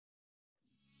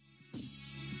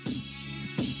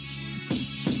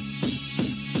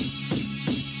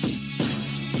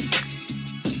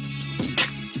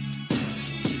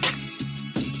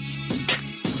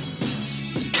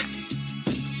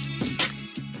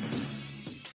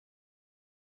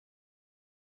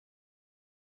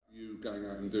You going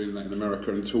out and doing that in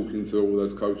America and talking to all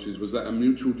those coaches, was that a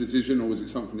mutual decision, or was it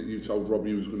something that you told Rob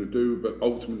you was going to do, but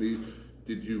ultimately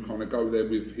did you kind of go there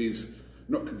with his,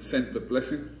 not consent, but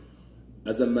blessing?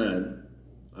 As a man,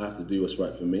 I have to do what's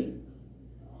right for me.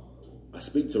 I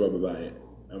speak to Rob about it,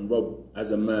 and Rob,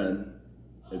 as a man,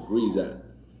 agrees that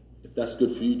if that's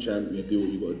good for you, champ, you do what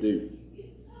you got to do.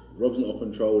 Rob's not a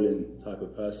controlling type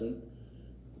of person.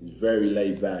 He's very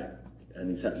laid back,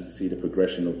 and he's happy to see the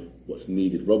progression of what's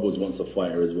needed. Rob was once a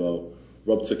fighter as well.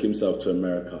 Rob took himself to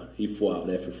America. He fought out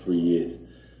there for 3 years.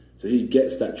 So he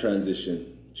gets that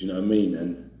transition, do you know what I mean?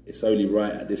 And it's only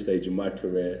right at this stage in my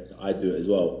career that I do it as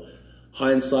well.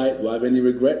 Hindsight, do I have any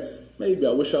regrets? Maybe.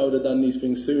 I wish I would have done these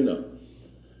things sooner.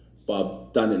 But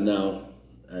I've done it now,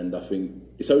 and I think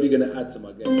it's only going to add to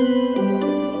my game.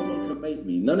 No one can make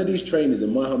me. None of these trainers,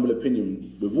 in my humble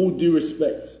opinion, with all due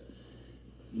respect,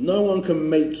 no one can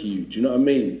make you, do you know what I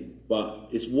mean? But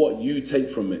it's what you take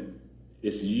from it.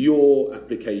 It's your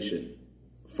application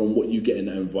from what you get in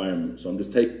that environment. So I'm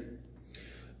just taking.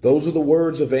 Those are the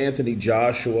words of Anthony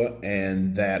Joshua,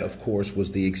 and that, of course,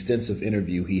 was the extensive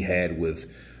interview he had with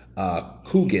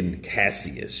Kugan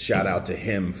Cassius. Shout out to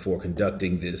him for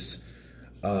conducting this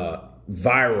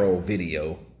viral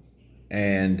video.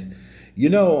 And, you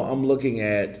know, I'm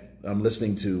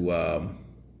listening to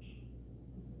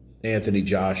Anthony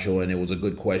Joshua, and it was a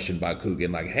good question by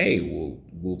Kugan, like, hey,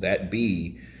 will that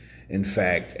be, in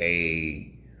fact,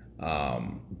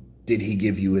 did he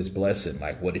give you his blessing?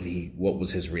 Like, what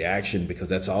was his reaction? Because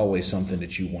that's always something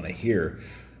that you want to hear,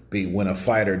 when a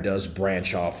fighter does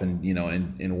branch off and, you know,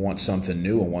 and wants something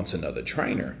new and wants another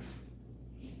trainer.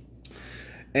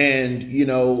 And, you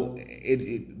know,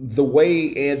 the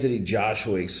way Anthony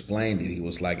Joshua explained it, he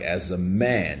was like, as a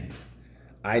man,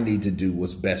 I need to do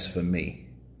what's best for me.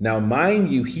 Now,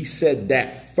 mind you, he said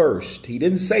that first. He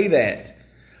didn't say that,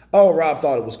 oh, Rob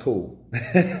thought it was cool.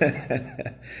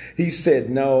 He said,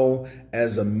 no,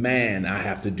 as a man, I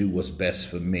have to do what's best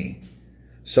for me.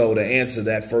 So to answer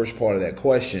that first part of that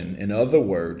question, in other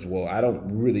words, well, I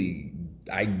don't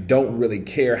really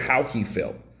care how he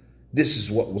felt. This is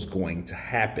what was going to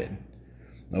happen.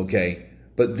 Okay.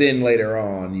 But then later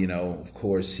on, you know, of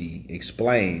course, he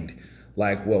explained,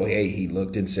 like, well, hey, he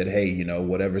looked and said, hey, you know,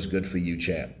 whatever's good for you,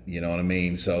 champ. You know what I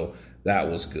mean? So that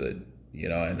was good, you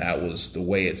know, and that was the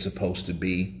way it's supposed to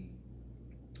be.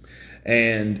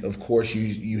 And of course,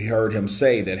 you heard him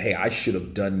say that, hey, I should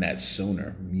have done that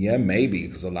sooner. Yeah, maybe,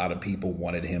 because a lot of people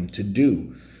wanted him to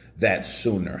do that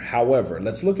sooner. However,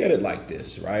 let's look at it like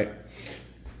this, right?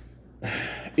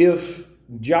 If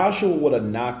Joshua would have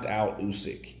knocked out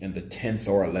Usyk in the 10th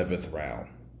or 11th round,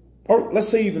 or let's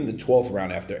say even the 12th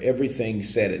round, after everything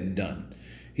said and done,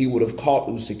 he would have caught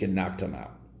Usyk and knocked him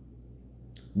out.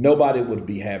 Nobody would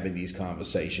be having these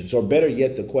conversations. Or better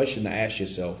yet, the question to ask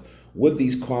yourself, would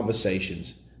these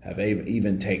conversations have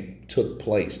even took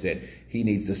place that he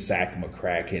needs to sack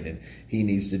Mccracken and he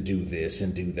needs to do this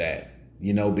and do that?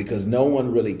 You know, because no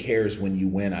one really cares when you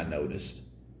win, I noticed.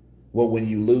 Well, when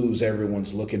you lose,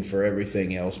 everyone's looking for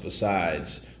everything else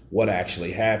besides what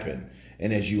actually happened.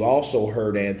 And as you also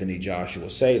heard Anthony Joshua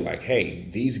say, like, hey,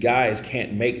 these guys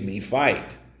can't make me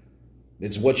fight.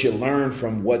 It's what you learn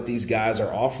from what these guys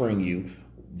are offering you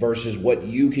versus what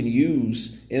you can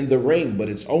use in the ring. But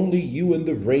it's only you in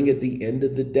the ring at the end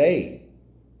of the day.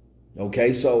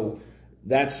 Okay, so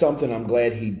that's something I'm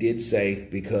glad he did say,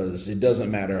 because it doesn't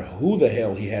matter who the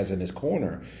hell he has in his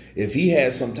corner. If he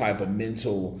has some type of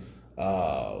mental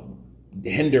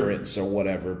hindrance or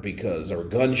whatever, or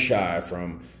gun shy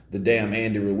from the damn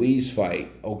Andy Ruiz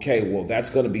fight, okay, well, that's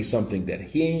going to be something that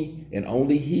he and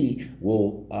only he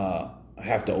will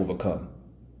have to overcome.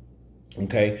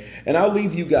 Okay, and I'll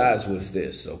leave you guys with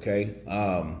this. Okay,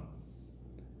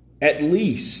 at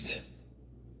least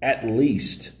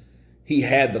he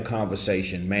had the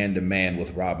conversation man to man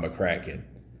with Rob Mccracken.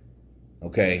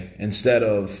 Okay, instead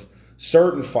of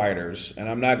certain fighters, and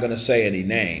I'm not going to say any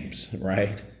names,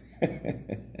 right?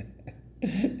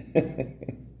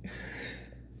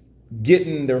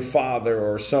 Getting their father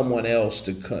or someone else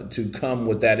to come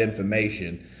with that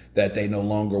information that they no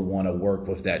longer want to work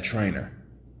with that trainer.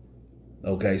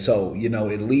 Okay, so, you know,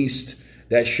 at least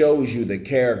that shows you the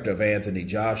character of Anthony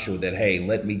Joshua, that, hey,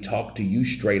 let me talk to you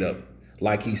straight up,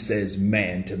 like he says,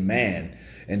 man to man,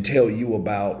 and tell you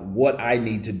about what I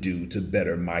need to do to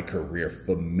better my career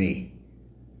for me.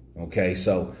 Okay,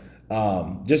 so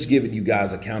just giving you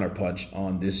guys a counterpunch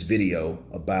on this video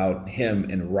about him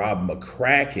and Rob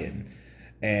Mccracken,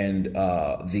 and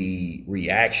the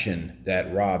reaction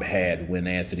that Rob had when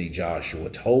Anthony Joshua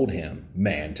told him,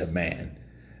 man to man,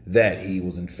 that he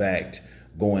was in fact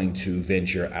going to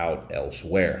venture out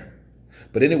elsewhere.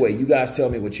 But anyway, you guys tell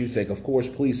me what you think. Of course,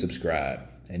 please subscribe.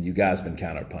 And you guys been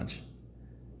Counterpunch.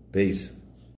 Peace.